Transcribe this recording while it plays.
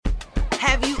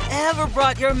Have you ever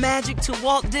brought your magic to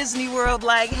Walt Disney World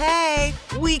like, hey,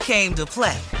 we came to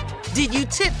play? Did you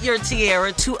tip your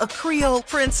tiara to a Creole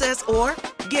princess or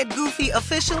get goofy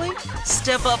officially?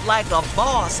 Step up like a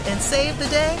boss and save the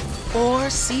day? Or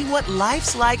see what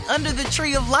life's like under the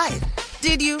tree of life?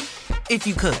 Did you? If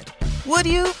you could. Would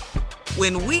you?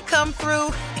 When we come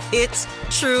through, it's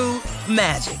true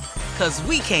magic. 'Cause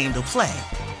we came to play.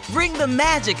 Bring the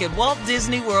magic at Walt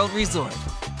Disney World Resort.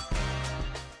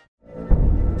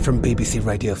 From BBC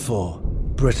Radio 4,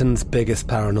 Britain's biggest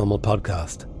paranormal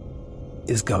podcast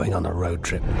is going on a road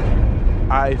trip.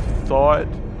 I thought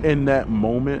in that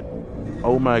moment,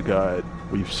 oh my God,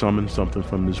 we've summoned something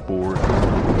from this board.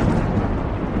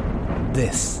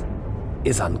 This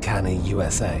is Uncanny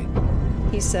USA.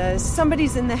 He says,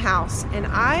 somebody's in the house, and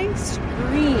I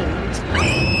screamed.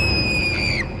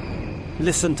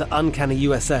 Listen to Uncanny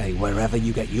USA wherever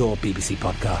you get your BBC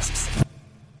podcasts,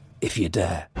 if you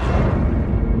dare.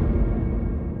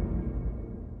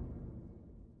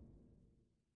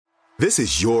 This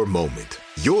is your moment,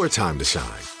 your time to shine,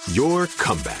 your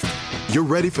comeback. You're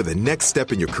ready for the next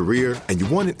step in your career, and you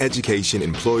want an education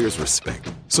employers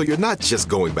respect. So you're not just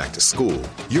going back to school,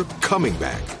 you're coming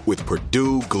back with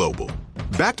Purdue Global.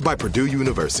 Backed by Purdue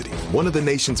University, one of the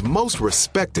nation's most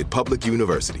respected public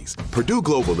universities, Purdue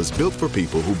Global is built for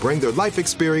people who bring their life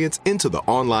experience into the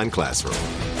online classroom.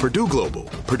 Purdue Global,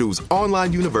 Purdue's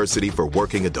online university for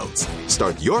working adults.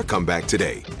 Start your comeback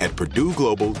today at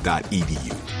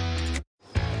purdueglobal.edu.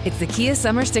 It's the Kia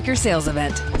Summer Sticker Sales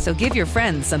Event, so give your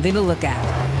friends something to look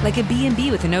at, like a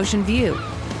B&B with an ocean view,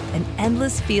 an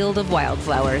endless field of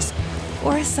wildflowers,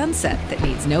 or a sunset that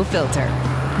needs no filter.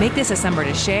 Make this a summer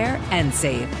to share and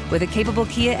save with a capable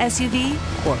Kia SUV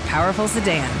or powerful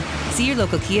sedan. See your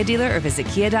local Kia dealer or visit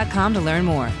kia.com to learn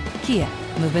more. Kia,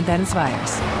 movement that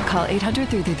inspires. Call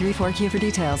 800-3334-KIA for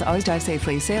details. Always drive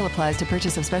safely. Sale applies to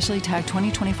purchase of specially tagged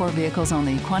 2024 vehicles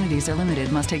only. Quantities are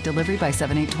limited. Must take delivery by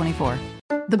 7/8/24.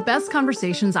 The best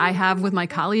conversations I have with my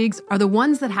colleagues are the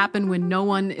ones that happen when no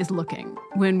one is looking,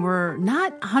 when we're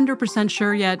not 100%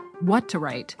 sure yet what to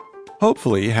write.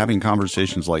 Hopefully, having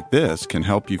conversations like this can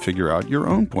help you figure out your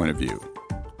own point of view.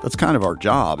 That's kind of our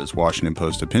job as Washington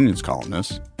Post opinions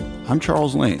columnists. I'm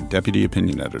Charles Lane, Deputy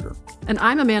Opinion Editor. And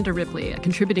I'm Amanda Ripley, a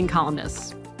contributing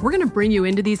columnist. We're going to bring you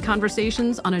into these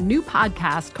conversations on a new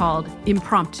podcast called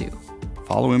Impromptu.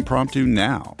 Follow Impromptu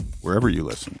now, wherever you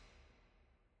listen.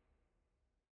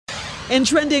 In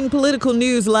trending political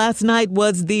news, last night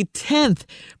was the 10th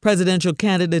presidential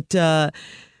candidate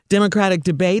Democratic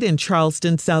debate in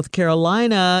Charleston, South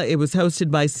Carolina. It was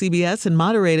hosted by CBS and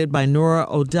moderated by Norah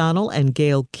O'Donnell and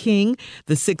Gayle King.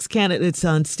 The 6 candidates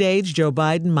on stage: Joe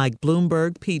Biden, Mike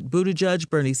Bloomberg, Pete Buttigieg,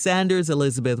 Bernie Sanders,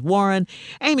 Elizabeth Warren,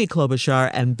 Amy Klobuchar,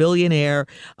 and billionaire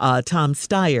Tom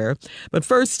Steyer. But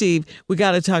first, Steve, we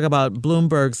got to talk about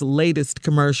Bloomberg's latest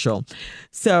commercial.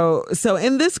 So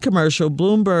in this commercial,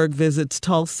 Bloomberg visits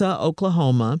Tulsa,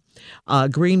 Oklahoma,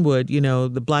 Greenwood,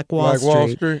 the Black Wall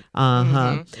Street.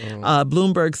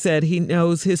 Bloomberg said he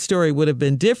knows his story would have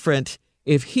been different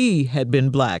if he had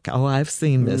been black. Oh, I've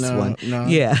seen this one. No,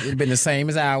 yeah. It's been the same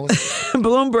as ours.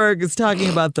 Bloomberg is talking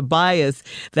about the bias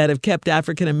that have kept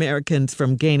African Americans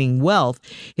from gaining wealth.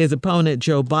 His opponent,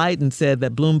 Joe Biden, said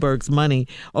that Bloomberg's money,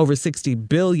 over $60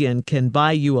 billion, can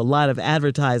buy you a lot of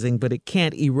advertising, but it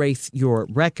can't erase your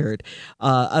record.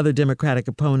 Other Democratic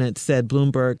opponents said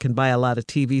Bloomberg can buy a lot of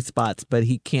TV spots, but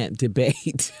he can't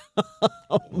debate.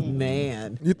 Oh,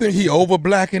 man. You think he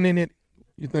over-blackening it?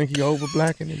 You think he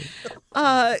over-blackening it?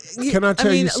 Can I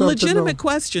tell you something? Legitimate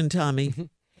question, Tommy.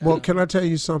 Well, can I tell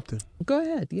you something? Go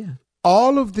ahead, yeah.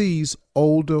 All of these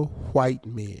older white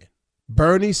men,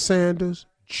 Bernie Sanders,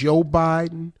 Joe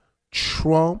Biden,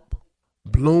 Trump,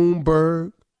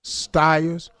 Bloomberg,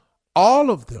 Steyers,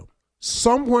 all of them,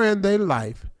 somewhere in their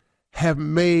life, have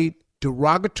made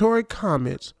derogatory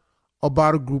comments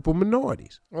about a group of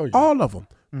minorities. Oh, yeah. All of them.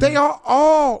 Mm-hmm. They are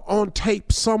all on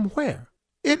tape somewhere.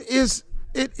 It is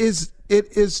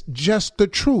just the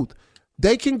truth.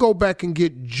 They can go back and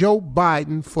get Joe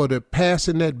Biden for the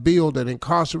passing that bill that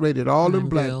incarcerated all them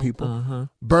black people. Uh-huh.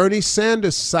 Bernie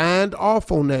Sanders signed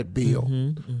off on that bill.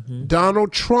 Mm-hmm, mm-hmm.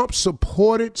 Donald Trump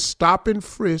supported stop and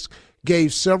frisk,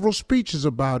 gave several speeches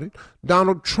about it.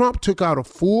 Donald Trump took out a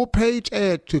full-page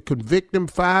ad to convict them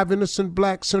 5 innocent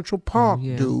black Central Park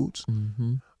dudes.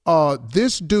 Mm-hmm.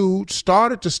 This dude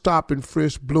started to stop and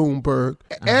frisk Bloomberg.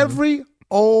 Uh-huh. Every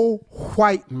old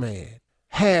white man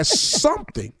has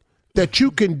something that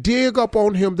you can dig up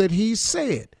on him that he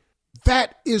said.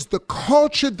 That is the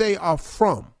culture they are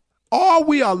from. All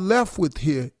we are left with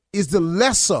here is the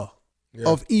lesser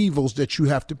of evils that you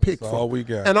have to pick from. All we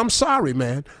got. And I'm sorry,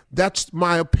 man. That's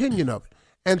my opinion of it.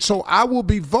 And so I will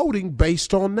be voting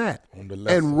based on that.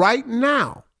 And right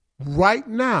now,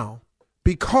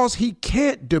 because he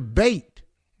can't debate,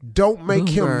 don't make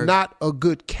him not a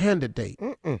good candidate.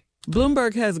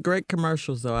 Bloomberg has great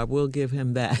commercials, though. I will give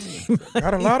him that.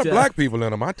 Got a lot of black people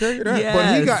in him, I tell you that.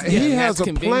 Yes, but he has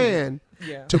a plan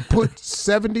to put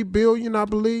 $70 billion, I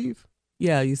believe.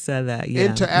 Yeah, you said that. Yeah.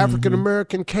 Into African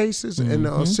American cases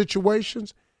and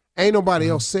situations. Ain't nobody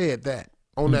else said that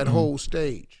on that whole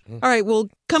stage. All right. Well,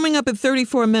 coming up at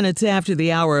 34 minutes after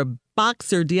the hour,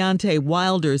 boxer Deontay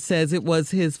Wilder says it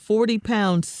was his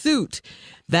 40-pound suit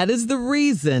that is the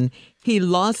reason he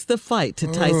lost the fight to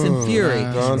Tyson Fury.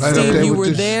 Steve, you were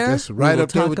there. That's right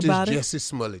up there with this Jesse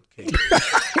Smollett case.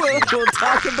 We'll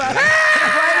talk about it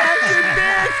right after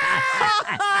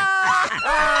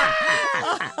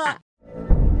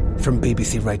this. From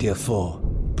BBC Radio 4,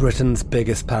 Britain's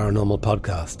biggest paranormal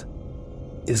podcast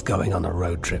is going on a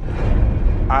road trip.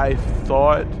 I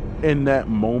thought in that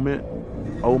moment,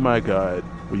 oh my God,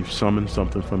 we've summoned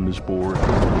something from this board.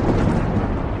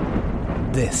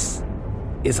 This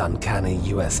is Uncanny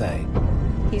USA.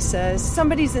 He says,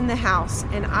 somebody's in the house,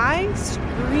 and I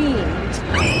screamed.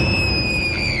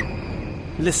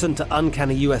 Listen to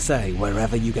Uncanny USA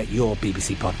wherever you get your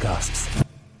BBC podcasts,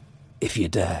 if you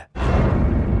dare.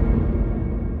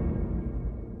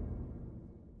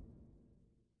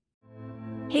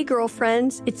 Hey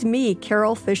girlfriends, it's me,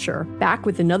 Carol Fisher, back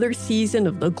with another season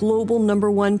of the global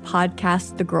 #1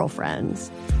 podcast, The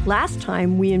Girlfriends. Last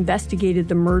time, we investigated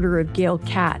the murder of Gail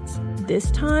Katz.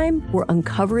 This time, we're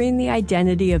uncovering the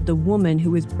identity of the woman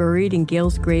who was buried in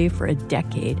Gail's grave for a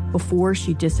decade before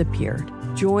she disappeared.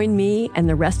 Join me and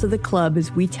the rest of the club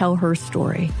as we tell her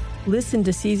story. Listen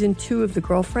to Season 2 of The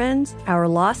Girlfriends, Our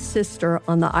Lost Sister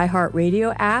on the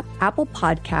iHeartRadio app, Apple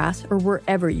Podcasts, or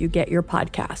wherever you get your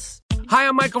podcasts. Hi,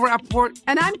 I'm Michael Rappaport.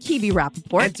 And I'm Kibi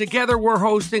Rappaport. And together we're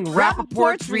hosting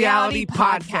Rappaport's Reality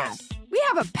Podcast. We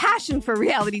have a passion for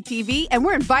reality TV, and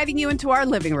we're inviting you into our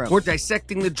living room. We're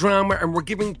dissecting the drama, and we're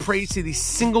giving praise to the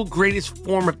single greatest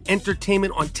form of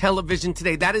entertainment on television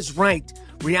today. That is right.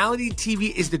 Reality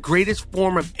TV is the greatest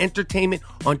form of entertainment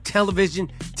on television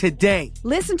today.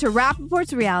 Listen to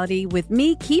Rappaport's Reality with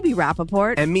me, Kibi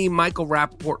Rappaport. And me, Michael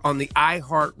Rappaport, on the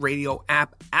iHeartRadio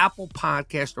app, Apple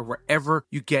Podcast, or wherever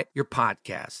you get your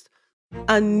podcast.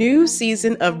 A new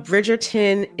season of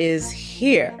Bridgerton is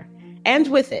here. And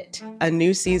with it, a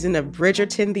new season of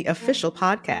Bridgerton, the official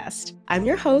podcast. I'm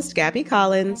your host, Gabby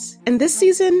Collins, and this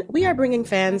season, we are bringing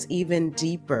fans even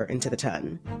deeper into the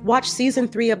ton. Watch season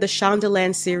 3 of the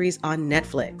Shondaland series on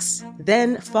Netflix.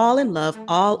 Then fall in love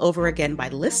all over again by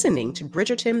listening to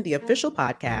Bridgerton, the official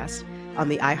podcast, on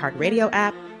the iHeartRadio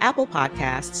app, Apple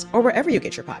Podcasts, or wherever you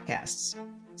get your podcasts.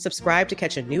 Subscribe to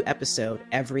catch a new episode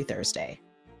every Thursday.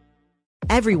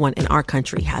 Everyone in our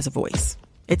country has a voice.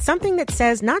 It's something that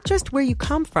says not just where you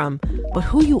come from, but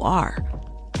who you are.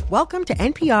 Welcome to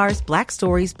NPR's Black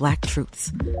Stories, Black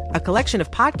Truths, a collection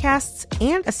of podcasts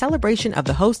and a celebration of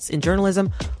the hosts in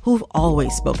journalism who've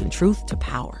always spoken truth to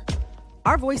power.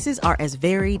 Our voices are as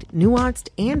varied, nuanced,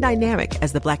 and dynamic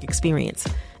as the Black experience,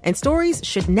 and stories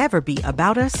should never be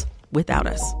about us without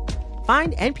us.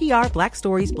 Find NPR Black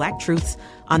Stories, Black Truths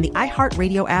on the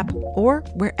iHeartRadio app or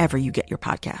wherever you get your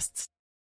podcasts.